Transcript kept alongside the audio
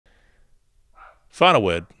Final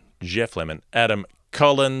word, Jeff Lemon, Adam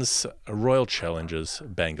Collins, Royal Challengers,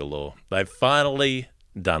 Bangalore. They've finally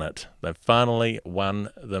done it. They've finally won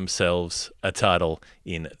themselves a title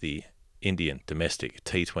in the Indian domestic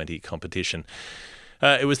T20 competition.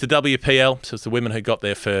 It was the WPL, so it's the women who got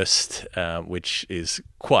there first, which is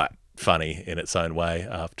quite funny in its own way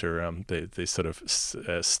after the sort of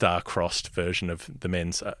star-crossed version of the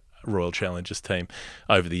men's Royal Challengers team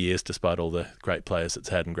over the years, despite all the great players it's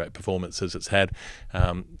had and great performances it's had.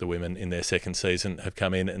 The women in their second season have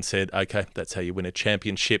come in and said, okay, that's how you win a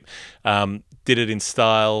championship. Did it in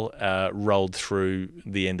style, rolled through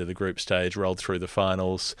the end of the group stage, rolled through the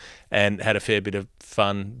finals, and had a fair bit of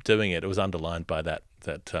fun doing it. It was underlined by that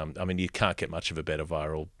I mean, you can't get much of a better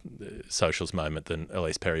viral socials moment than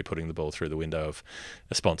Ellyse Perry putting the ball through the window of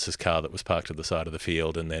a sponsor's car that was parked at the side of the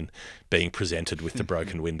field and then being presented with the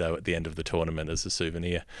broken window at the end of the tournament as a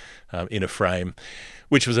souvenir in a frame,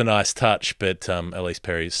 which was a nice touch. But Ellyse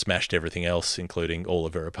Perry smashed everything else, including all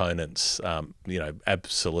of her opponents.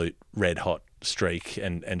 Absolute red-hot streak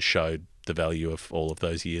and showed the value of all of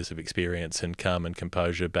those years of experience and calm and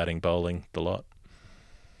composure, batting, bowling, the lot.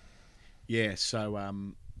 Yeah, so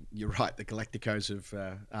you're right. The Galacticos of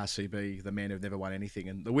RCB, the men have never won anything,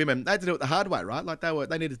 and the women, they had to do it the hard way, right? Like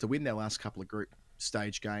they needed to win their last couple of group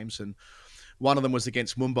stage games, and one of them was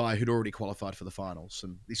against Mumbai, who'd already qualified for the finals,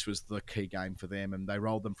 and this was the key game for them, and they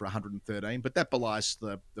rolled them for 113. But that belies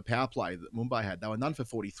the power play that Mumbai had. They were none for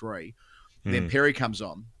 43. Then Perry comes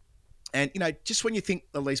on. And, just when you think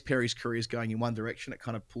Ellyse Perry's career is going in one direction, it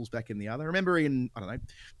kind of pulls back in the other. I remember in,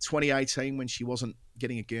 2018 when she wasn't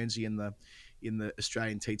getting a Guernsey in the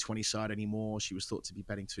Australian T20 side anymore, she was thought to be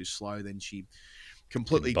batting too slow. Then she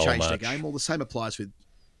completely changed her game. Well, the same applies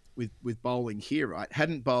with bowling here, right?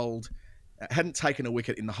 Hadn't taken a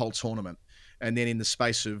wicket in the whole tournament. And then in the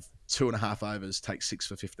space of 2.5 overs, takes 6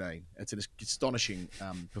 for 15. It's an astonishing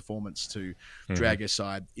performance to drag her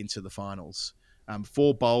side into the finals.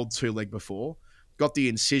 4 bowled 2 leg before, got the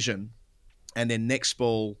incision, and then next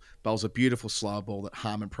ball bowls a beautiful slow ball that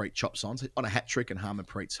Harmanpreet chops on a hat trick, and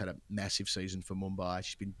Harmanpreet's had a massive season for Mumbai.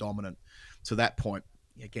 She's been dominant to that point.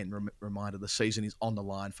 Again, reminder, the season is on the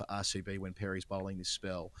line for RCB when Perry's bowling this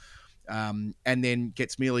spell. And then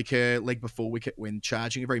gets Mealy Kerr leg before wicket when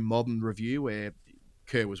charging, a very modern review where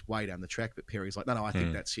Kerr was way down the track, but Perry's like, no, I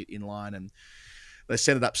think that's it, in line. And they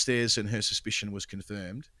sent it upstairs and her suspicion was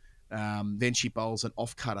confirmed. Then she bowls an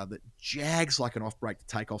off-cutter that jags like an off-break to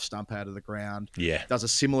take off stump out of the ground. Yeah. Does a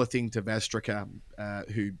similar thing to Vastrika,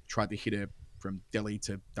 who tried to hit her from Delhi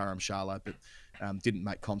to Dharamshala, but didn't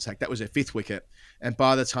make contact. That was her 5th wicket. And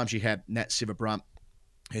by the time she had Nat Sivabrunt,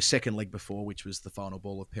 her second leg before, which was the final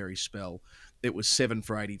ball of Perry's spell, it was 7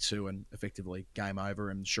 for 82 and effectively game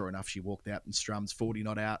over. And sure enough, she walked out and strums 40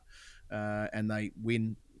 not out, and they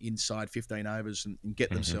win inside 15 overs and get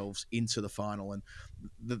themselves into the final. And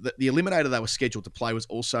the eliminator they were scheduled to play was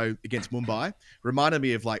also against Mumbai. Reminded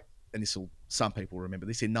me of and some people remember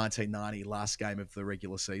this, in 1990, last game of the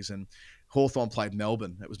regular season, Hawthorn played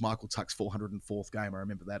Melbourne. It was Michael Tuck's 404th game. I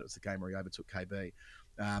remember that. It was the game where he overtook KB.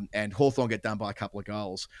 And Hawthorn get done by a couple of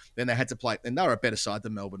goals. Then they had to play, and they were a better side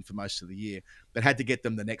than Melbourne for most of the year, but had to get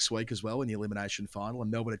them the next week as well in the elimination final. And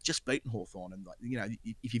Melbourne had just beaten Hawthorn. And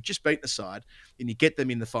if you've just beaten a side and you get them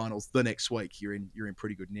in the finals the next week, you're in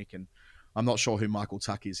pretty good nick. And I'm not sure who Michael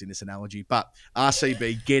Tuck is in this analogy, but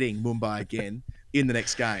RCB getting Mumbai again in the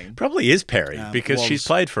next game probably is Perry, because she's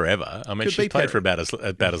played forever. I mean, she's played for about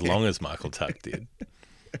as long as Michael Tuck did.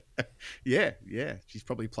 Yeah. She's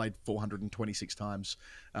probably played 426 times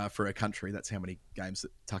for her country. That's how many games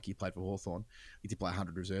that Tucky played for Hawthorn. He did play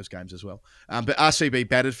 100 reserves games as well. But RCB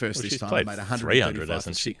batted first this time. Made 135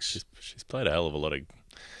 hasn't she? She's played a hell of a lot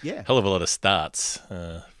of starts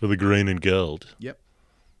for the green and gold. Yep.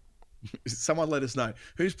 Someone let us know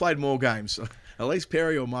who's played more games, Ellyse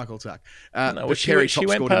Perry or Michael Tuck. She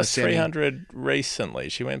went past 300 recently.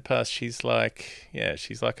 She went past. She's like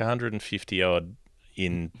 150 odd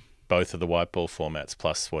in both of the white ball formats,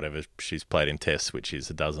 plus whatever she's played in tests, which is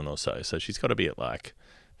a dozen or so. So she's got to be at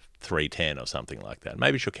 310 or something like that.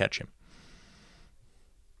 Maybe she'll catch him.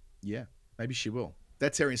 Yeah, maybe she will.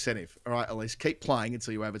 That's her incentive. All right, Ellyse, keep playing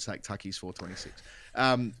until you overtake Tucky's 426.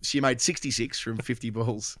 She made 66 from 50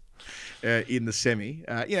 balls in the semi.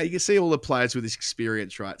 You can see all the players with this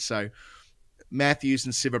experience, right? So Matthews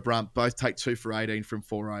and Sivabrunt both take 2 for 18 from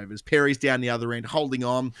 4 overs. Perry's down the other end, holding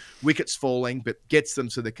on, wickets falling, but gets them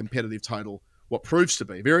to the competitive total, what proves to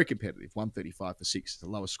be very competitive, 135 for 6, the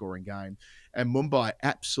lowest scoring game. And Mumbai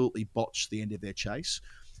absolutely botched the end of their chase.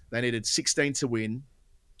 They needed 16 to win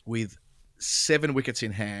with 7 wickets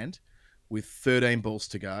in hand, with 13 balls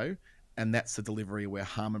to go. and that's the delivery where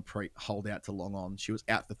Harmanpreet holed out to long on. She was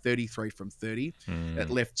out for 33 from 30. It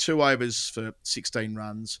left 2 overs for 16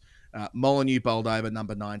 runs. Molyneux bowled over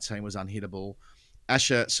number 19, was unhittable.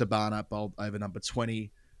 Asha Sabana bowled over number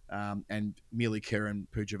 20, and Mili Kiran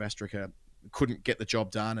Pujavastrika couldn't get the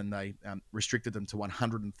job done, and they restricted them to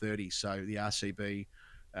 130. So the RCB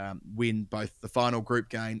win both the final group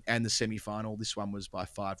game and the semi-final. This one was by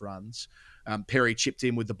 5 runs. Perry chipped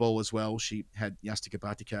in with the ball as well. She had Yastika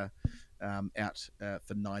Bhatika out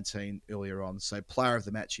for 19 earlier on. So player of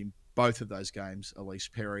the match in both of those games, Ellyse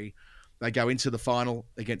Perry. They go into the final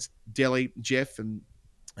against Delhi, Jeff, and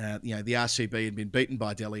the RCB had been beaten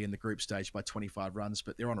by Delhi in the group stage by 25 runs,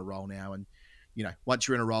 but they're on a roll now. And once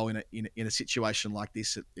you're in a roll in a situation like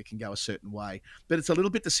this, it can go a certain way. But it's a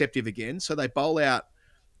little bit deceptive again. So they bowl out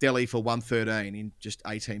Delhi for 113 in just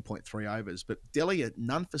 18.3 overs. But Delhi at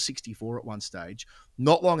none for 64 at one stage,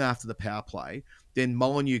 not long after the power play. Then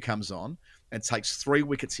Molyneux comes on and takes 3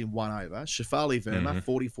 wickets in 1 over. Shefali Verma,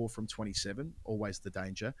 44 from 27, always the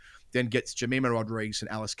danger. Then gets Jemima Rodriguez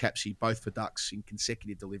and Alice Capsey, both for ducks in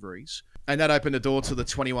consecutive deliveries. And that opened the door to the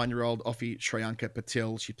 21-year-old Offie Shriyanka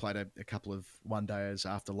Patel. She played a couple of one-dayers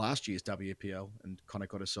after last year's WPL and kind of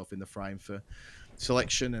got herself in the frame for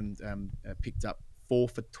selection and picked up 4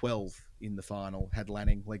 for 12 in the final. Had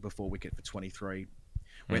Lanning, leg before wicket for 23.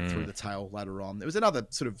 Went through the tail later on. There was another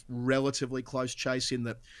sort of relatively close chase in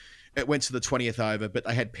that it went to the 20th over, but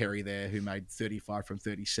they had Perry there who made 35 from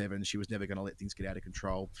 37. She was never going to let things get out of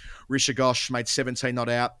control. Risha Ghosh made 17 not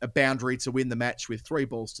out, a boundary to win the match with 3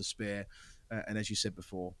 balls to spare. And as you said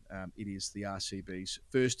before, it is the RCB's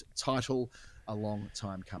first title, a long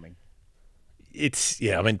time coming. These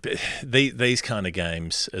kind of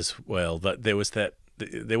games as well, that there was that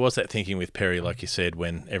thinking with Perry, like you said,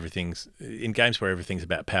 when everything's in games where everything's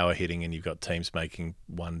about power hitting and you've got teams making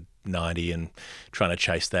 190 and trying to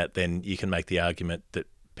chase that, then you can make the argument that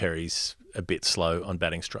Perry's a bit slow on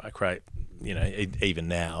batting strike rate, even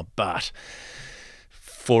now. But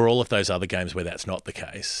for all of those other games where that's not the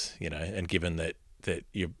case, and given that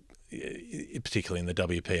you're particularly in the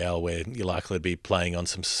WPL where you're likely to be playing on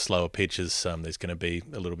some slower pitches, there's going to be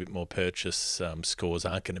a little bit more purchase, scores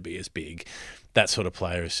aren't going to be as big. That sort of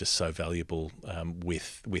player is just so valuable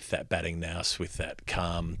with that batting nous, with that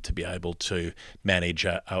calm to be able to manage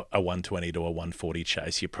a 120 to a 140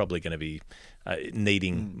 chase. You're probably going to be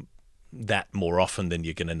needing that more often than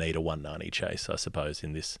you're going to need a 190 chase, I suppose,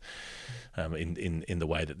 in this in the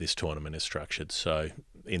way that this tournament is structured. So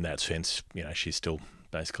in that sense, she's still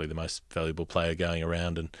basically the most valuable player going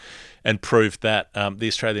around and proved that. The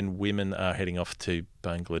Australian women are heading off to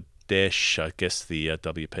Bangladesh. I guess the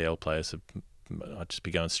WPL players I'll just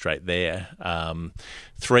be going straight there.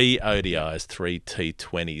 3 ODIs, 3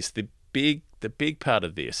 T20s. The big part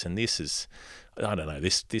of this, and this is, I don't know,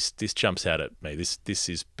 this jumps out at me. This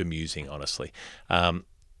is bemusing, honestly.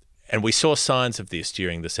 And we saw signs of this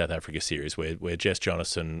during the South Africa series where Jess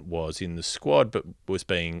Jonassen was in the squad but was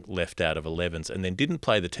being left out of 11s and then didn't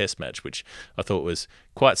play the test match, which I thought was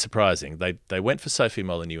quite surprising. They went for Sophie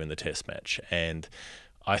Molyneux in the test match, and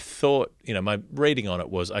I thought, my reading on it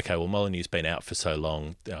was, okay, well, Molyneux's been out for so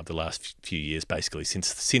long, the last few years, basically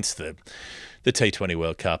since the T20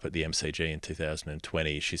 World Cup at the MCG in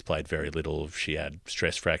 2020. She's played very little. She had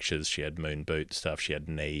stress fractures, she had moon boot stuff, she had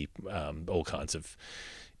knee, all kinds of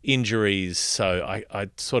injuries. So I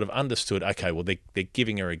sort of understood, okay, well, they're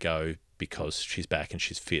giving her a go because she's back and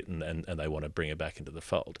she's fit and they want to bring her back into the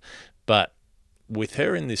fold. But with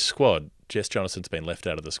her in this squad, Jess Jonassen's been left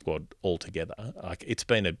out of the squad altogether. Like, it's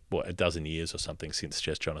been a dozen years or something since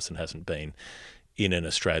Jess Jonassen hasn't been in an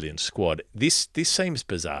Australian squad. This seems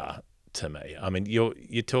bizarre to me. I mean, you're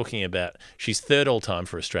talking about, she's 3rd all time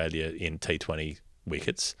for Australia in T20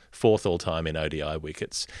 wickets, 4th all time in ODI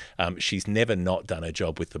wickets. She's never not done a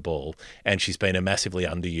job with the ball, and she's been a massively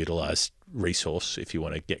underutilised resource, if you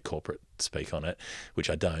want to get corporate speak on it, which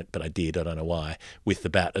I don't, but I did. I don't know why, with the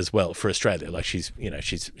bat as well for Australia. Like, she's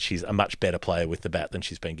a much better player with the bat than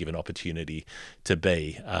she's been given opportunity to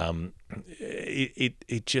be.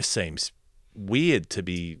 It just seems weird to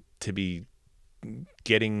be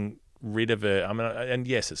getting rid of her. I mean, and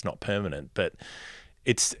yes, it's not permanent, but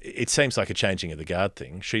it seems like a changing of the guard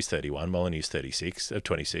thing. She's 31, Molyneux's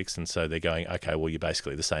 26, and so they're going, okay, well, you're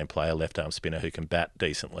basically the same player, left arm spinner who can bat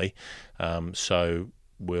decently. So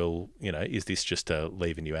is this just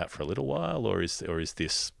leaving you out for a little while, or is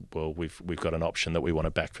this, well, we've got an option that we want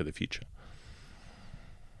to back for the future?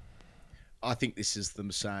 I think this is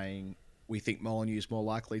them saying we think Molyneux is more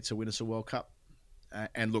likely to win us a World Cup,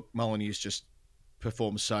 and look, Molyneux's just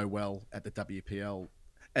performed so well at the WPL.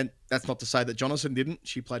 And that's not to say that Jonassen didn't.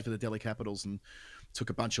 She played for the Delhi Capitals and took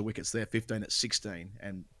a bunch of wickets there, 15 at 16,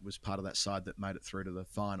 and was part of that side that made it through to the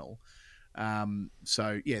final.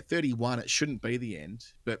 So, yeah, 31, it shouldn't be the end.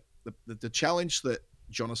 But the challenge that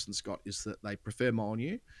Jonassen's got is that they prefer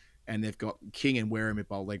Molyneux, and they've got King and Wareham who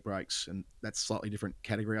bowl leg breaks, and that's a slightly different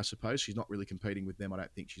category, I suppose. She's not really competing with them. I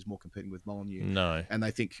don't think she's more competing with Molyneux. No. And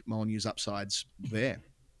they think Molyneux's upside's there.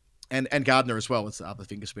 And Gardner as well as the other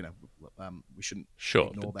finger spinner. We shouldn't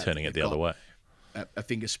ignore that. Turning it the other way. A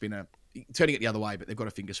finger spinner, turning it the other way, but they've got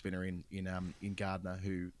a finger spinner in Gardner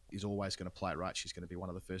who is always going to play it right. She's going to be one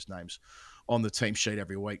of the first names on the team sheet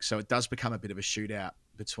every week. So it does become a bit of a shootout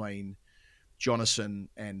between Jonassen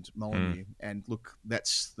and Molyneux. And look,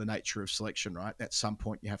 that's the nature of selection, right? At some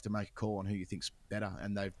point, you have to make a call on who you think's better,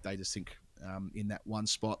 and they just think in that one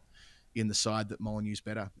spot in the side that Molyneux's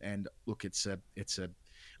better. And look,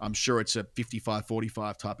 I'm sure it's a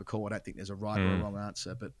 55-45 type of call. I don't think there's a right or a wrong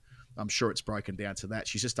answer, but I'm sure it's broken down to that.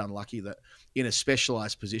 She's just unlucky that in a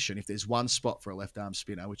specialised position, if there's one spot for a left-arm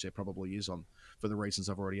spinner, which there probably is on for the reasons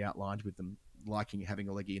I've already outlined with them liking having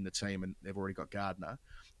a leggy in the team, and they've already got Gardner.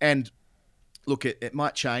 And look, it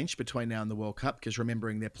might change between now and the World Cup, because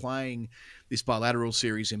remembering they're playing this bilateral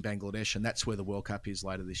series in Bangladesh, and that's where the World Cup is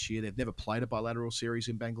later this year. They've never played a bilateral series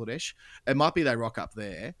in Bangladesh. It might be they rock up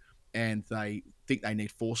there and they think they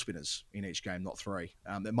need 4 spinners in each game, not 3.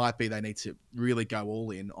 It might be they need to really go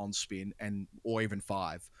all in on spin, or even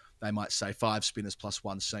 5. They might say 5 spinners plus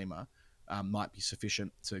 1 seamer might be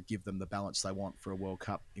sufficient to give them the balance they want for a World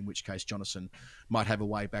Cup, in which case Jonassen might have a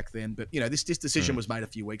way back then. But, this decision was made a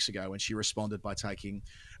few weeks ago, and she responded by taking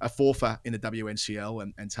a 4-for in the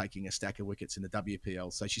WNCL and taking a stack of wickets in the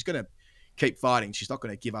WPL. So she's going to keep fighting. She's not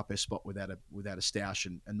going to give up her spot without a stoush,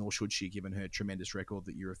 and nor should she, given her tremendous record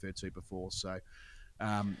that you referred to before. So,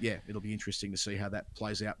 it'll be interesting to see how that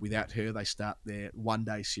plays out without her. They start their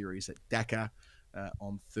one-day series at Dhaka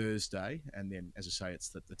on Thursday, and then, as I say, it's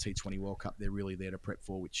the T20 World Cup they're really there to prep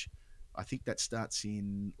for, which I think that starts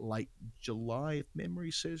in late July, if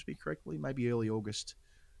memory serves me correctly, maybe early August.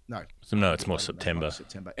 No, it's more September.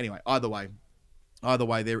 Anyway, either way, they're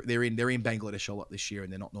in Bangladesh a lot this year,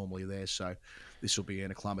 and they're not normally there. So this will be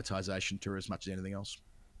an acclimatization tour as much as anything else.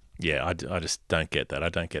 Yeah, I just don't get that. I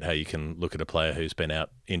don't get how you can look at a player who's been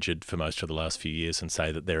out injured for most of the last few years and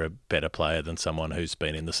say that they're a better player than someone who's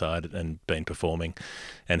been in the side and been performing,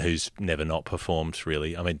 and who's never not performed,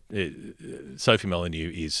 really. I mean, Sophie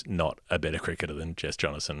Molyneux is not a better cricketer than Jess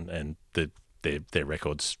Jonassen, and their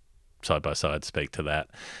records side by side speak to that.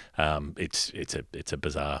 It's a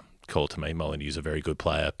bizarre call to me. Molyneux's a very good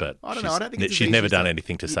player, but I don't think she's never done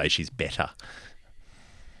anything to say she's better.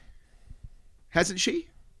 Hasn't she?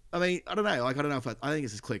 I mean, I don't know. I don't know if I think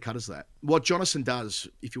it's as clear cut as that. What Jonassen does,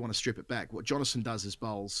 if you want to strip it back, what Jonassen does is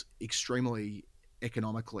bowls extremely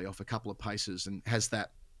economically off a couple of paces, and has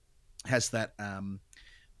that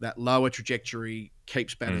lower trajectory,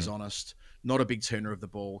 keeps batters honest, not a big turner of the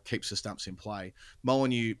ball, keeps the stumps in play.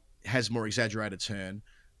 Molyneux has more exaggerated turn,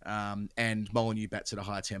 and Molyneux bats at a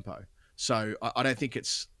higher tempo. So I don't think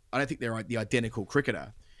they're the identical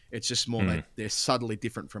cricketer. It's just more that they're subtly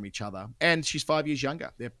different from each other. And she's 5 years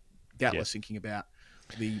younger. They're doubtless thinking about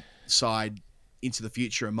the side into the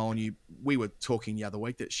future. And Molyneux, we were talking the other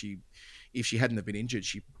week that if she hadn't have been injured,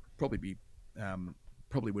 she probably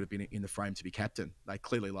would have been in the frame to be captain. They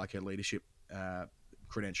clearly like her leadership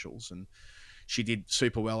credentials, and she did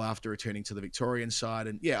super well after returning to the Victorian side.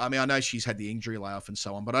 And I mean, I know she's had the injury layoff and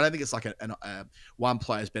so on, but I don't think it's like one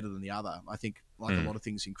player's better than the other. I think, like a lot of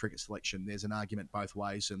things in cricket selection, there's an argument both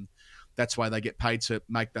ways, and that's why they get paid to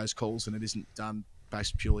make those calls, and it isn't done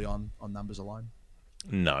based purely on numbers alone.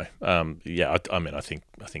 No. I mean, I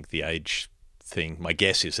think the age thing, my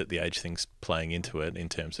guess is that the age thing's playing into it in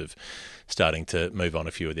terms of starting to move on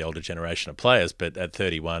a few of the older generation of players. But at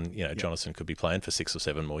 31, Jonassen could be playing for 6 or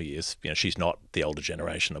 7 more years. She's not the older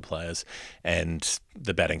generation of players, and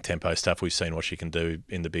the batting tempo stuff, we've seen what she can do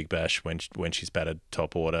in the Big Bash when she's batted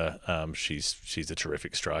top order. She's a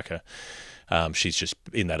terrific striker. She's just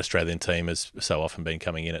in that Australian team has so often been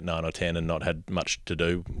coming in at 9 or 10 and not had much to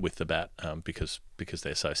do with the bat because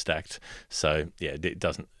they're so stacked. So it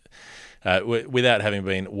doesn't. Without having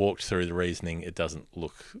been walked through the reasoning, it doesn't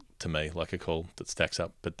look to me like a call that stacks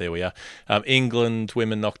up, but there we are. England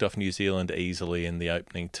women knocked off New Zealand easily in the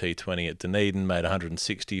opening T20 at Dunedin, made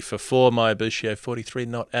 160 for 4. Maya Bouchier 43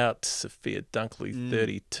 not out, Sophia Dunkley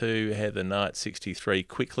 32, Heather Knight 63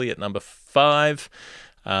 quickly at number 5.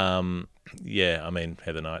 I mean,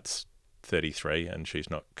 Heather Knight's 33, and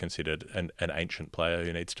she's not considered an ancient player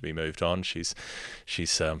who needs to be moved on. She's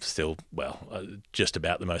still just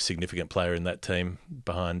about the most significant player in that team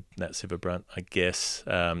behind Nat Sciver-Brunt, I guess.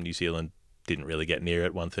 New Zealand didn't really get near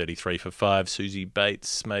it. 133 for 5. Susie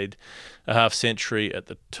Bates made a half century at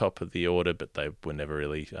the top of the order, but they were never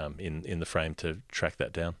really in the frame to track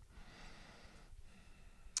that down.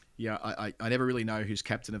 Yeah, I never really know who's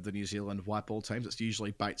captain of the New Zealand white ball teams. It's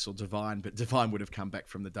usually Bates or Devine, but Devine would have come back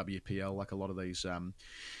from the WPL, like a lot of these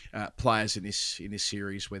players in this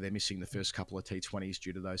series, where they're missing the first couple of T20s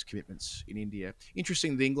due to those commitments in India.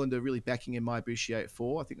 Interesting that England are really backing in Maya Bouchier at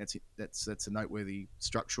 4. I think that's a noteworthy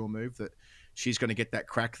structural move, that she's going to get that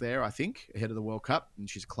crack there, I think, ahead of the World Cup. And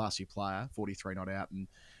she's a classy player, 43 not out, and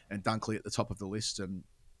Dunkley at the top of the list. And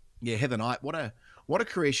yeah, Heather Knight, what a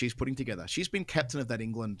career she's putting together. She's been captain of that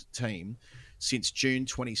England team since June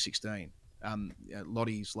 2016.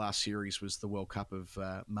 Lottie's last series was the World Cup of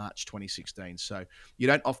March 2016. So you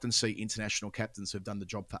don't often see international captains who've done the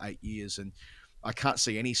job for 8 years, and I can't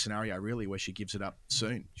see any scenario really where she gives it up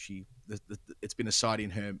soon. It's been a sight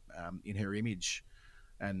in her image,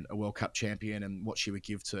 and a World Cup champion, and what she would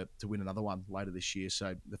give to win another one later this year.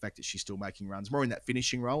 So the fact that she's still making runs, more in that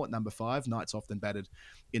finishing role at number 5. Knight's often batted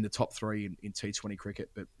in the top 3 in T20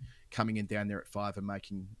 cricket, but coming in down there at 5 and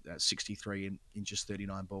making 63 in just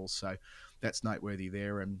 39 balls. So that's noteworthy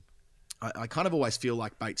there. And I kind of always feel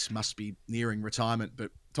like Bates must be nearing retirement,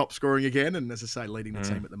 but top scoring again, and as I say, leading the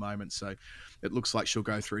team at the moment. So it looks like she'll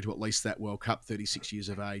go through to at least that World Cup, 36 years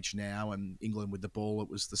of age now. And England with the ball, it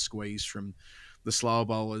was the squeeze from the slower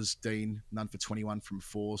bowlers. Dean, none for 21 from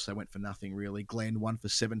 4, so went for nothing really. Glenn, 1 for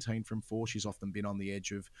 17 from 4. She's often been on the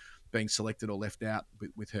edge of being selected or left out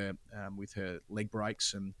with her leg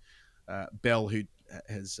breaks. And Bell, who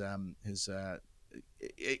has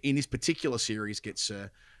in this particular series gets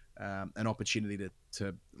an opportunity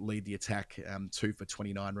to lead the attack, 2 for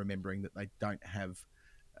 29, remembering that they don't have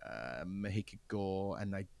Mahika Gore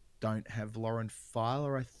and they don't have Lauren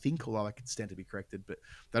Filer, I think, although I could stand to be corrected, but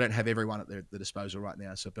they don't have everyone at their disposal right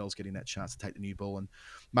now. So Bell's getting that chance to take the new ball and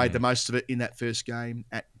made the most of it in that first game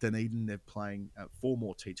at Dunedin. They're playing 4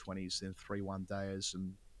 more T20s than 3 one-dayers.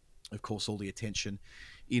 And, of course, all the attention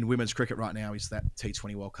in women's cricket right now is that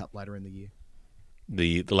T20 World Cup later in the year.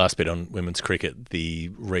 The last bit on women's cricket,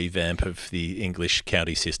 the revamp of the English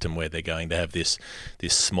county system, where they're going to have this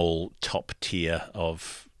small top tier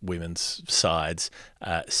of women's sides.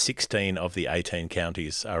 16 of the 18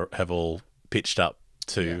 counties have all pitched up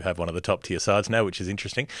to have one of the top tier sides now, which is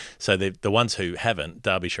interesting. So the ones who haven't,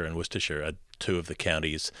 Derbyshire and Worcestershire, are 2 of the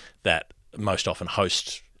counties that most often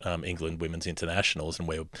host England women's internationals, and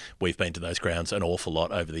we've been to those grounds an awful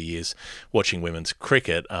lot over the years watching women's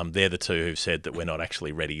cricket. They're the 2 who've said that we're not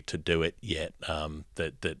actually ready to do it yet,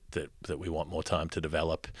 that we want more time to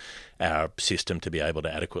develop our system to be able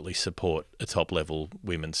to adequately support a top-level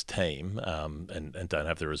women's team, and don't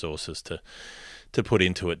have the resources to put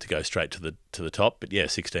into it to go straight to the top. But yeah,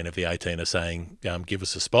 16 of the 18 are saying, give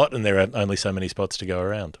us a spot, and there are only so many spots to go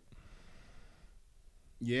around.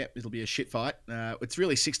 Yeah, it'll be a shit fight. It's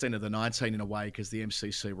really 16 of the 19 in a way, because the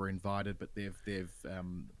MCC were invited, but they've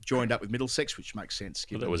joined up with Middlesex, which makes sense.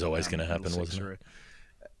 Well, that was always going to happen, wasn't it?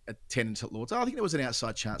 A tenant at Lords. I think there was an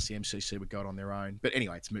outside chance the MCC would go it on their own. But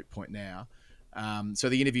anyway, it's a moot point now. So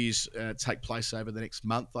the interviews take place over the next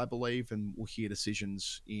month, I believe, and we'll hear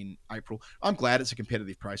decisions in April. I'm glad it's a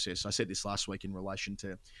competitive process. I said this last week in relation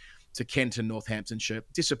to Kent and Northamptonshire.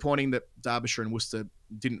 Disappointing that Derbyshire and Worcester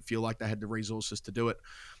didn't feel like they had the resources to do it.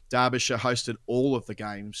 Derbyshire hosted all of the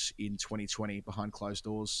games in 2020 behind closed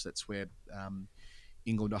doors. That's where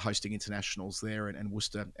England are hosting internationals there. And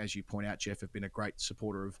Worcester, as you point out, Jeff, have been a great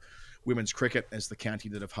supporter of women's cricket as the county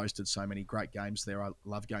that have hosted so many great games there. I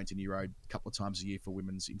love going to New Road a couple of times a year for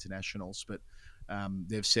women's internationals. But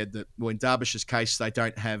they've said that, well, in Derbyshire's case, they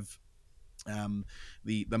don't have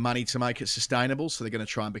the money to make it sustainable, so they're going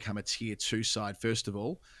to try and become a tier 2 side first of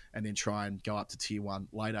all, and then try and go up to tier 1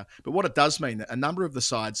 later. But what it does mean that a number of the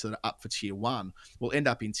sides that are up for tier 1 will end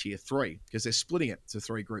up in tier 3, because they're splitting it to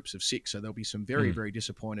 3 groups of 6. So there'll be some very, very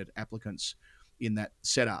disappointed applicants in that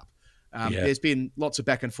setup. There's been lots of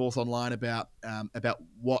back and forth online about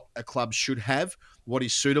what a club should have, what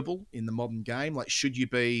is suitable in the modern game. Like, should you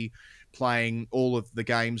be playing all of the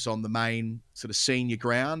games on the main sort of senior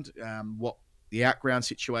ground, what the outground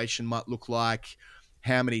situation might look like,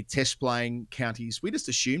 how many test playing counties. We just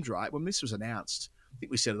assumed, right, when this was announced, I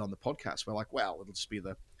think we said it on the podcast, we're like, well, it'll just be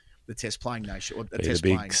the test playing nation, or a test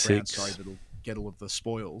playing ground, that'll get all of the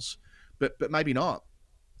spoils. But maybe not.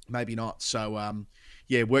 Maybe not. So,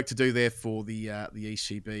 work to do there for the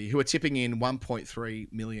ECB, who are tipping in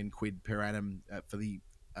 1.3 million quid per annum for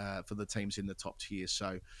the teams in the top tier.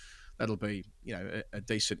 So that'll be, a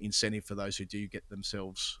decent incentive for those who do get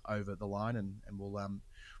themselves over the line, and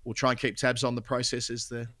we'll try and keep tabs on the process as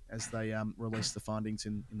they release the findings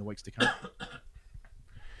in the weeks to come.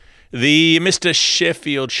 The Mr.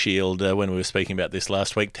 Sheffield Shield, when we were speaking about this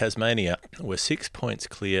last week, Tasmania were 6 points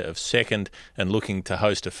clear of second and looking to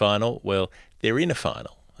host a final. Well, they're in a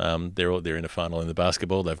final. They're in a final in the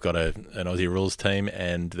basketball. They've got an Aussie rules team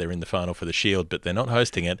and they're in the final for the Shield, but they're not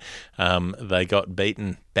hosting it. They got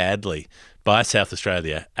beaten badly by South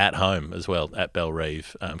Australia at home as well, at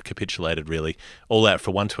Belrive. Capitulated, really. All out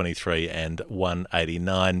for 123 and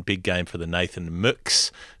 189. Big game for the Nathan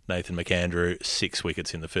McAndrew, 6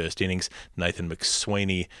 wickets in the first innings. Nathan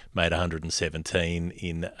McSweeney made 117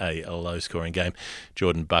 in a low-scoring game.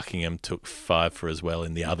 Jordan Buckingham took 5 for as well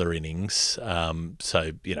in the other innings.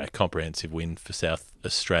 So, comprehensive win for South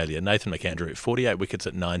Australia. Nathan McAndrew, 48 wickets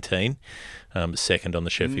at 19. Second on the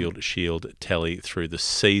Sheffield Shield tally through the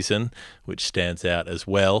season, which stands out as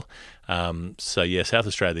well. South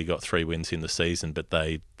Australia got 3 wins in the season, but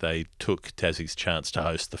they took Tassie's chance to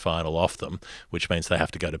host the final off them, which means they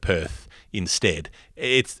have to go to Perth instead.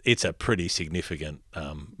 It's a pretty significant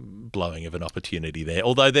blowing of an opportunity there.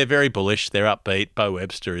 Although they're very bullish, they're upbeat. Bo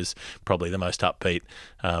Webster is probably the most upbeat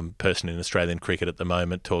person in Australian cricket at the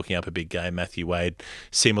moment, talking up a big game. Matthew Wade,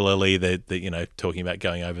 similarly, they're talking about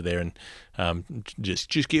going over there and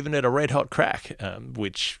just giving it a red hot crack,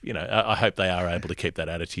 which I hope they are able to keep that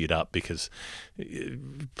attitude up, because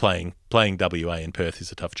playing WA in Perth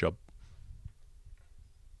is a tough job.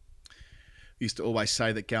 Used to always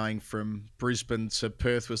say that going from Brisbane to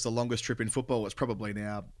Perth was the longest trip in football. It's probably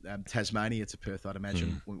now Tasmania to Perth, I'd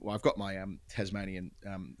imagine. Well, I've got my Tasmanian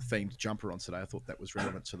themed jumper on today. I thought that was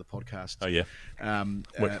relevant to the podcast. Oh, yeah.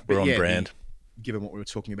 We're on brand. Given what we were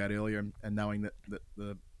talking about earlier and knowing that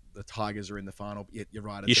the Tigers are in the final, you're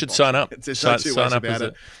right. You should sign up.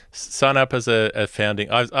 Sign up as a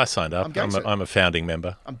founding. I signed up. I'm a founding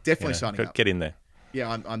member. I'm definitely signing up. Get in there. Yeah,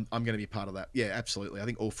 I'm going to be part of that. Yeah, absolutely. I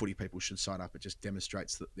think all footy people should sign up. It just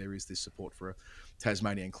demonstrates that there is this support for a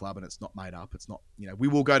Tasmanian club, and it's not made up. It's not, we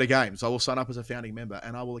will go to games. I will sign up as a founding member,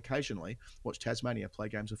 and I will occasionally watch Tasmania play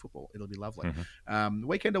games of football. It'll be lovely.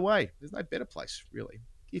 Weekend away. There's no better place, really.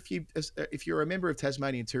 If you're a member of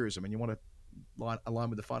Tasmanian Tourism and you want to align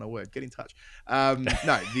with the final word, get in touch.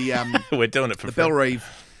 We're doing it for the Belrive.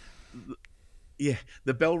 Yeah,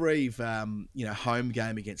 the Belrive, home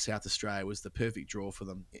game against South Australia was the perfect draw for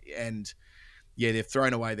them. And, they've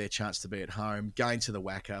thrown away their chance to be at home, going to the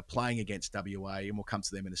WACA, playing against WA, and we'll come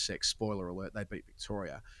to them in a sec. Spoiler alert, they beat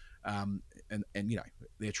Victoria. And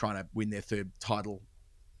they're trying to win their third title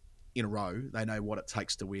in a row. They know what it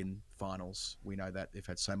takes to win finals. We know that. They've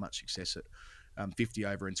had so much success at 50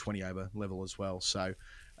 over and 20 over level as well. So,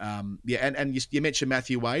 and you mentioned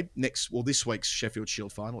Matthew Wade. This week's Sheffield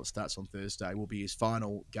Shield final, it starts on Thursday, will be his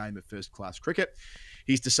final game of first-class cricket.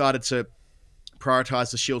 He's decided to prioritise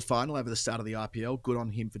the Shield final over the start of the IPL. Good on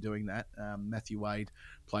him for doing that. Matthew Wade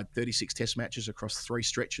played 36 test matches across 3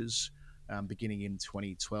 stretches, beginning in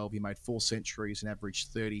 2012. He made 4 centuries and averaged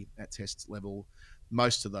 30 at test level.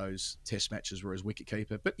 Most of those test matches were as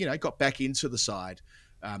wicketkeeper, but, got back into the side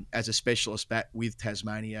as a specialist bat with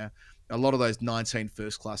Tasmania. A lot of those 19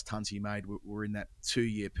 first-class tons he made were in that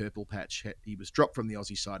 2-year purple patch. He was dropped from the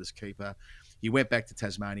Aussie side as keeper. He went back to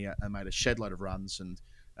Tasmania and made a shed load of runs and,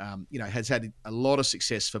 has had a lot of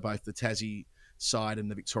success for both the Tassie side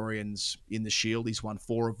and the Victorians in the Shield. He's won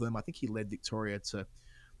 4 of them. I think he led Victoria to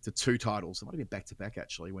 2 titles. It might have been back-to-back,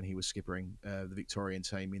 actually, when he was skippering the Victorian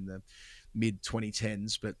team in the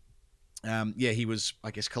mid-2010s. But he was, I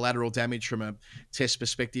guess, collateral damage from a test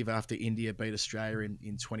perspective after India beat Australia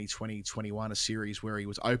in 2020-21, a series where he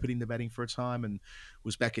was opening the batting for a time and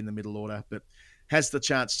was back in the middle order, but has the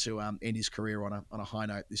chance to end his career on a high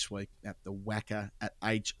note this week at the WACA at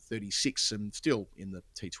age 36 and still in the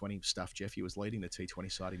T20 stuff. Jeff, he was leading the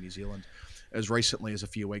T20 side in New Zealand as recently as a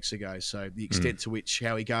few weeks ago. So the extent to which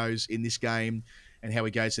how he goes in this game and how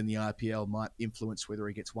he goes in the IPL might influence whether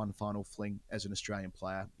he gets one final fling as an Australian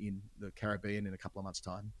player in the Caribbean in a couple of months'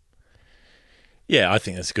 time. Yeah, I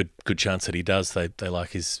think there's a good chance that he does. They like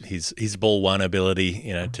his ball one ability,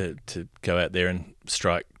 to go out there and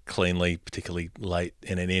strike cleanly, particularly late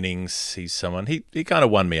in an innings. He's someone he kind of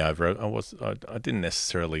won me over. I didn't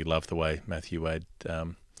necessarily love the way Matthew Wade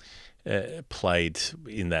played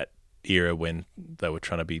in that era when they were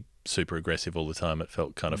trying to be super aggressive all the time. It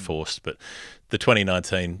felt kind of forced. But the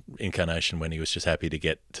 2019 incarnation, when he was just happy to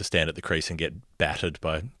get to stand at the crease and get battered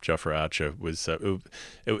by Jofra Archer, was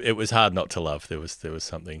it was hard not to love. There was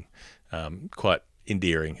something quite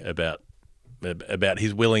endearing about about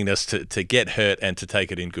his willingness to get hurt and to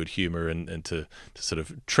take it in good humour and to sort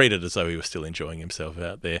of treat it as though he was still enjoying himself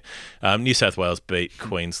out there. New South Wales beat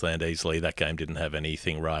Queensland easily. That game didn't have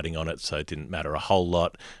anything riding on it, so it didn't matter a whole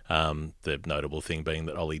lot. The notable thing being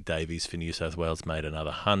that Ollie Davies for New South Wales made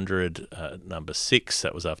another 100, number 6.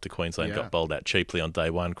 That was after Queensland got bowled out cheaply on day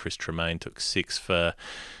one. Chris Tremaine took 6 for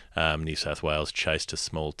New South Wales, chased a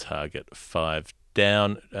small target 5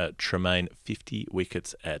 down. Tremaine 50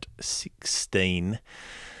 wickets at 16.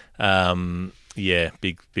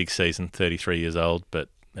 Big season. 33 years old, but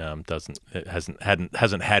hasn't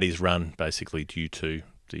had his run basically due to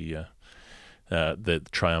the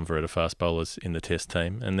triumvirate of fast bowlers in the Test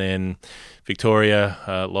team. And then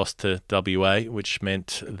Victoria lost to WA, which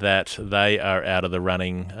meant that they are out of the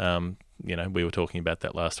running. We were talking about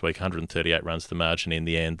that last week, 138 runs to margin. In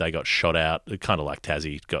the end, they got shot out, kind of like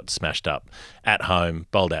Tassie, got smashed up at home,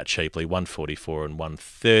 bowled out cheaply, 144 and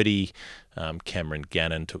 130. Cameron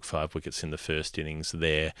Gannon took 5 wickets in the first innings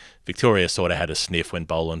there. Victoria sort of had a sniff when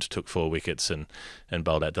Boland took 4 wickets and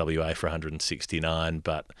bowled out WA for 169,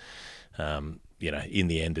 but, in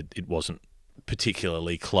the end, it wasn't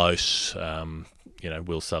particularly close.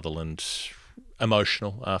 Will Sutherland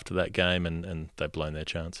emotional after that game, and they've blown their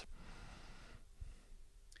chance.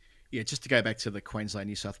 Yeah, just to go back to the Queensland,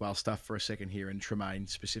 New South Wales stuff for a second here, and Tremaine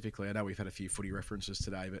specifically. I know we've had a few footy references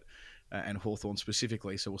today, but and Hawthorn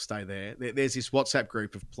specifically, so we'll stay there. There's this WhatsApp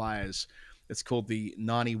group of players. It's called the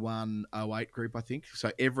 9108 group, I think.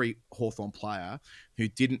 So every Hawthorn player who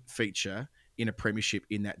didn't feature in a premiership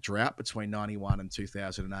in that drought between 91 and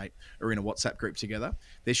 2008 are in a WhatsApp group together.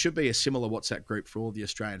 There should be a similar WhatsApp group for all the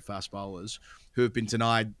Australian fast bowlers who have been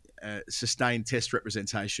denied sustained Test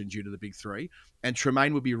representation due to the big three. And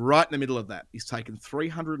Tremaine would be right in the middle of that. He's taken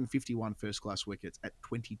 351 first-class wickets at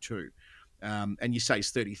 22. And you say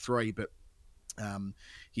he's 33, but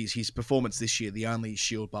his performance this year, the only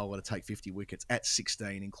Shield bowler to take 50 wickets at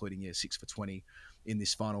 16, including 6 for 20 in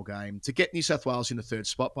this final game. To get New South Wales in the third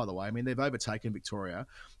spot, by the way, I mean, they've overtaken Victoria.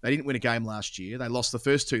 They didn't win a game last year. They lost the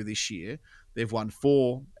first 2 this year. They've won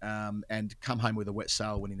 4 and come home with a wet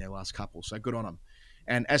sail winning their last couple. So good on them.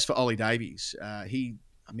 And as for Ollie Davies, I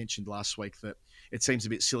mentioned last week that it seems a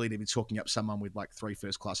bit silly to be talking up someone with like 3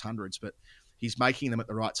 first-class hundreds, but he's making them at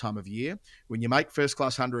the right time of year. When you make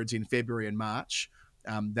first-class hundreds in February and March,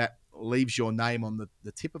 that leaves your name on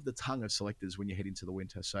the tip of the tongue of selectors when you head into the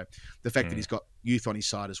winter. So the fact that he's got youth on his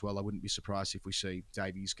side as well, I wouldn't be surprised if we see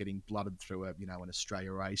Davies getting blooded through an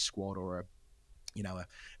Australia A squad or a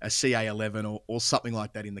CA11 or something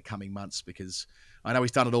like that in the coming months, because I know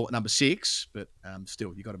he's done it all at number 6, but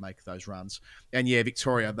still, you've got to make those runs. And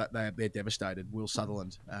Victoria, they're devastated. Will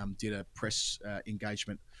Sutherland did a press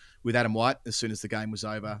engagement with Adam White as soon as the game was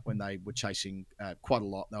over, when they were chasing quite a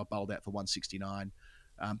lot. They were bowled out for 169.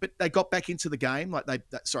 But they got back into the game. Like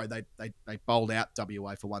they bowled out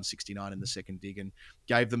WA for 169 in the second dig and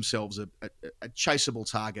gave themselves a chaseable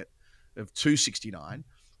target of 269,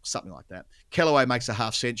 something like that. Kellaway makes a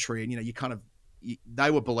half century, and they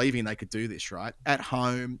were believing they could do this, right? At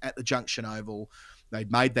home, at the Junction Oval.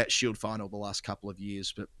 They'd made that Shield final the last couple of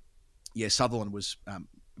years, but Sutherland was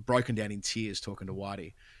broken down in tears talking to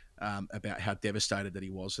Whitey about how devastated that he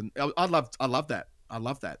was, and I love that. I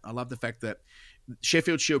love that. I love the fact that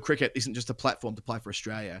Sheffield Shield cricket isn't just a platform to play for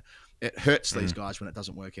Australia. It hurts these guys when it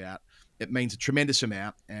doesn't work out. It means a tremendous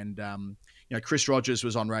amount. And, Chris Rogers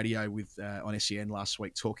was on radio with on SEN last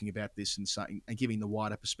week talking about this and giving the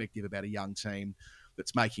wider perspective about a young team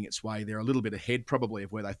that's making its way. They're a little bit ahead probably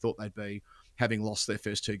of where they thought they'd be, having lost their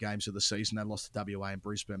first 2 games of the season. They lost to WA and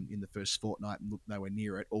Brisbane in the first fortnight and looked nowhere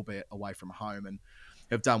near it, albeit away from home, and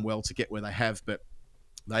have done well to get where they have. But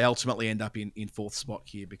they ultimately end up in 4th spot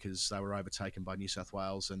here because they were overtaken by New South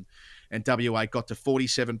Wales, and WA got to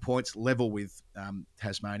 47 points, level with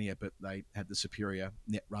Tasmania, but they had the superior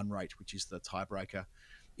net run rate, which is the tiebreaker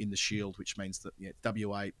in the Shield, which means that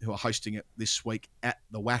WA, who are hosting it this week at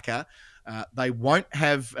the Wacker, they won't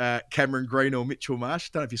have Cameron Green or Mitchell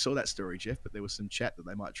Marsh. Don't know if you saw that story, Jeff, but there was some chat that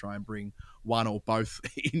they might try and bring one or both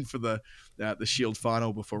in for the Shield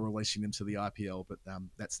final before releasing them to the IPL, but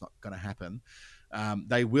that's not going to happen.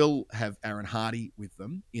 They will have Aaron Hardy with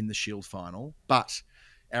them in the Shield final, but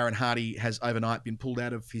Aaron Hardy has overnight been pulled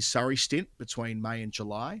out of his Surrey stint between May and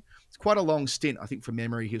July. It's quite a long stint. I think from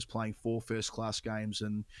memory, he was playing 4 first-class games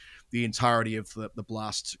and the entirety of the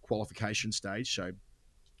Blast qualification stage. So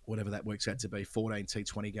whatever that works out to be, 14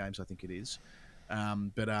 T20 games, I think it is.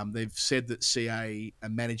 But they've said that CA are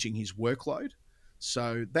managing his workload.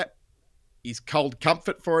 So that is cold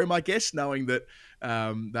comfort for him, I guess, knowing that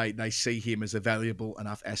they see him as a valuable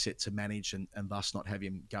enough asset to manage and thus not have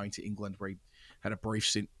him going to England, where he had a brief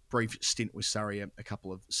stint brief stint with Surrey a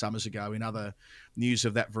couple of summers ago. In other news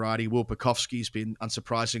of that variety, Will Bukowski's been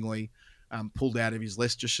unsurprisingly pulled out of his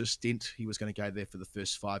Leicestershire stint. He was going to go there for the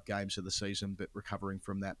first 5 games of the season, but recovering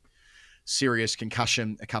from that serious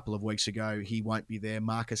concussion a couple of weeks ago, he won't be there.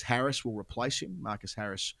 Marcus Harris will replace him. Marcus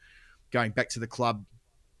Harris going back to the club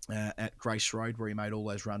at Grace Road, where he made all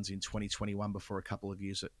those runs in 2021 before a couple of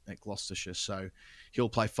years at Gloucestershire. So he'll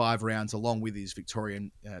play 5 rounds along with his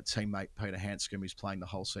Victorian teammate Peter Hanscom, who's playing the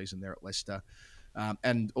whole season there at Leicester.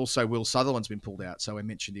 And also Will Sutherland's been pulled out. So I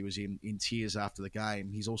mentioned he was in tears after the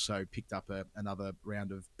game. He's also picked up another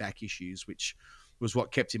round of back issues, which was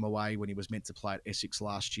what kept him away when he was meant to play at Essex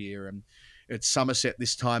last year. And it's Somerset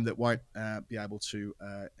this time that won't be able to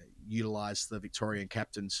utilise the Victorian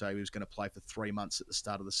captain. So he was going to play for 3 months at the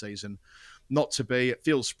start of the season. Not to be. It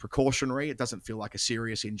feels precautionary. It doesn't feel like a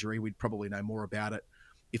serious injury. We'd probably know more about it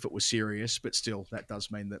if it was serious. But still, that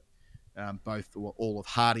does mean that all of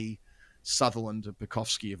Hardy, Sutherland and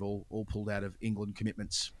Bukowski have all pulled out of England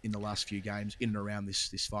commitments in the last few games in and around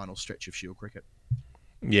this final stretch of Shield cricket.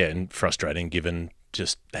 Yeah, and frustrating given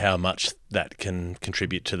just how much that can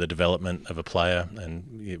contribute to the development of a player.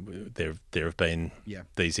 And there have been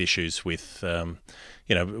these issues with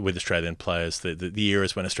with Australian players. The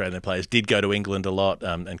eras when Australian players did go to England a lot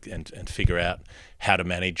and figure out how to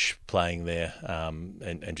manage playing there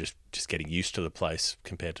and just getting used to the place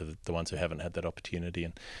compared to the ones who haven't had that opportunity,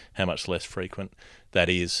 and how much less frequent that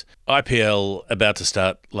is. IPL about to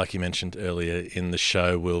start, like you mentioned earlier in the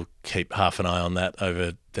show. We'll keep half an eye on that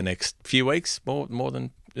over the next few weeks, more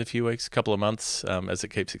than a few weeks, a couple of months, as it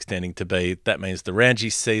keeps extending to be. That means the Ranji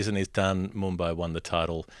season is done. Mumbai won the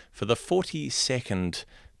title for the 42nd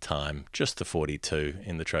time, just the 42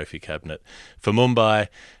 in the trophy cabinet for Mumbai,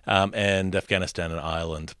 and Afghanistan and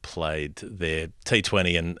Ireland played their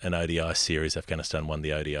T20 and ODI series. Afghanistan won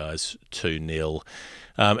the ODIs 2-0,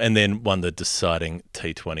 and then won the deciding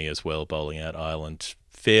T20 as well, bowling out Ireland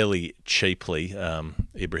fairly cheaply.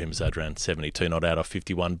 Ibrahim Zadran, 72 not out off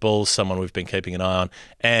 51 balls, someone we've been keeping an eye on,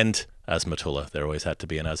 and Azmatullah. There always had to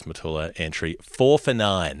be an Azmatullah entry. 4 for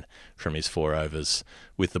 9 from his 4 overs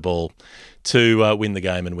with the ball to win the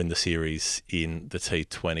game and win the series in the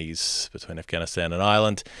T20s between Afghanistan and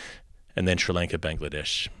Ireland. And then Sri Lanka,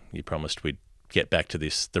 Bangladesh. You promised we'd get back to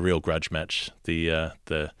this, the real grudge match, the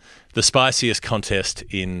spiciest contest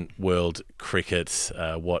in world cricket.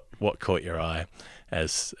 What caught your eye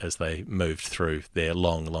as they moved through their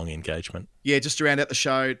long engagement? Yeah, just to round out the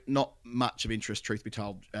show, not much of interest, truth be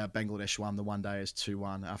told. Bangladesh won the one-dayers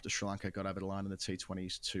 2-1 after Sri Lanka got over the line in the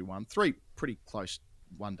T20s 2-1. 3 pretty close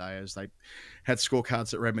one-dayers. They had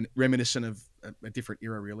scorecards that were reminiscent of a different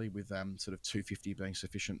era, really, with sort of 250 being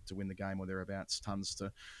sufficient to win the game or thereabouts. Tons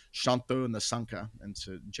to Shantu and the Sanka, and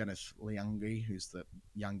to Janeth Liangi, who's the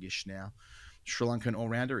youngish now Sri Lankan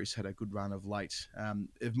all-rounder, who's had a good run of late.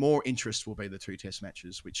 Of more interest will be the 2 test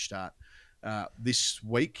matches, which start this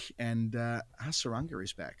week, and Hasaranga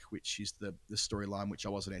is back, which is the storyline which I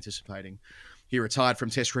wasn't anticipating. He retired from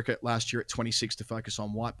test cricket last year at 26 to focus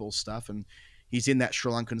on white ball stuff, and he's in that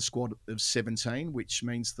Sri Lankan squad of 17, which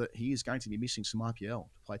means that he is going to be missing some IPL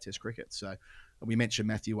to play test cricket. So we mentioned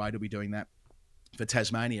Matthew Wade will be doing that for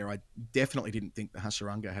Tasmania. I definitely didn't think that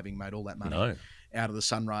Hasaranga, having made all that money out of the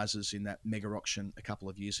Sunrisers in that mega auction a couple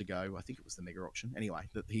of years ago, I think it was the mega auction, anyway,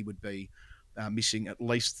 that he would be missing at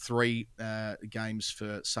least 3 games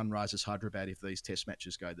for Sunrisers Hyderabad if these test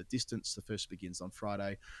matches go the distance. The first begins on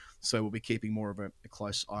Friday, so we'll be keeping more of a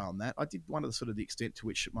close eye on that. I did wonder the extent to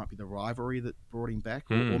which it might be the rivalry that brought him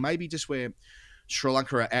back, or maybe just where Sri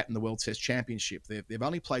Lanka are at in the World Test Championship. They've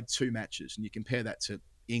only played 2 matches, and you compare that to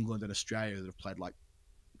England and Australia that have played like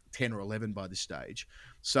 10 or 11 by this stage.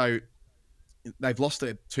 So they've lost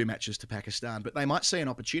their 2 matches to Pakistan, but they might see an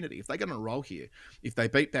opportunity. If they get on a roll here, if they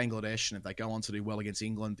beat Bangladesh and if they go on to do well against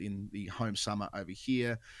England in the home summer over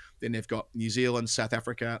here, then they've got New Zealand, South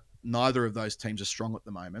Africa. Neither of those teams are strong at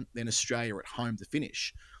the moment. Then Australia at home to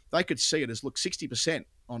finish. They could see it as, look, 60%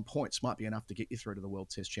 on points might be enough to get you through to the World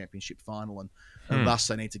Test Championship final, and thus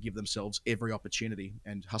they need to give themselves every opportunity,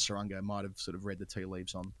 and Hasaranga might have sort of read the tea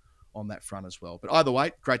leaves on that front as well. But either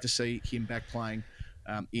way, great to see him back playing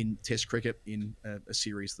in Test cricket in a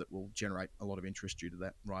series that will generate a lot of interest due to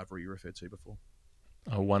that rivalry you referred to before.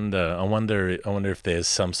 I wonder if there's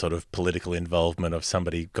some sort of political involvement, of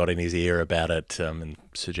somebody got in his ear about it and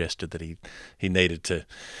suggested that he needed to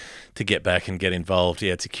get back and get involved.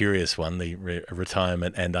 Yeah, it's a curious one, the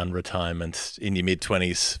retirement and unretirement in your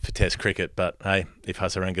mid-20s for Test cricket. But hey, if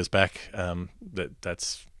Hasaranga's back,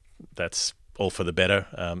 that's all for the better.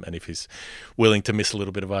 And if he's willing to miss a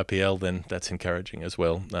little bit of IPL, then that's encouraging as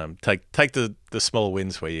well. Take the small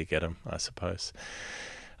wins where you get them, I suppose.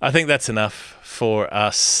 I think that's enough for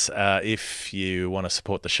us. If you want to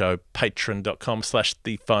support the show,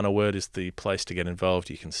 patreon.com/thefinalword is the place to get involved.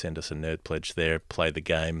 You can send us a nerd pledge there, play the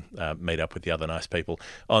game, meet up with the other nice people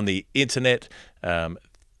on the internet.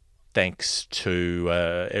 Thanks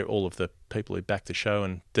to all of the people who back the show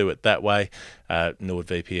and do it that way.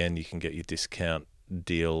 NordVPN, you can get your discount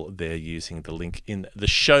deal there using the link in the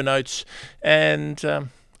show notes. And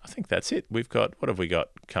I think that's it. What have we got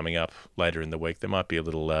coming up later in the week? There might be a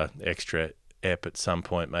little extra ep at some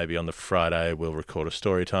point, maybe on the Friday. We'll record a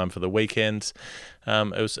story time for the weekends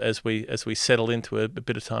as we settle into a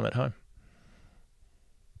bit of time at home.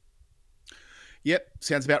 Yep,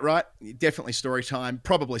 sounds about right. Definitely story time,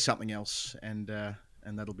 probably something else, and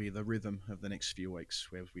that'll be the rhythm of the next few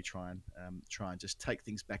weeks, where we try and just take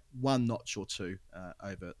things back one notch or two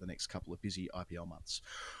over the next couple of busy IPL months.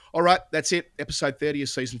 All right, that's it. Episode 30 of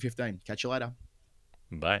season 15. Catch you later.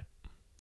 Bye.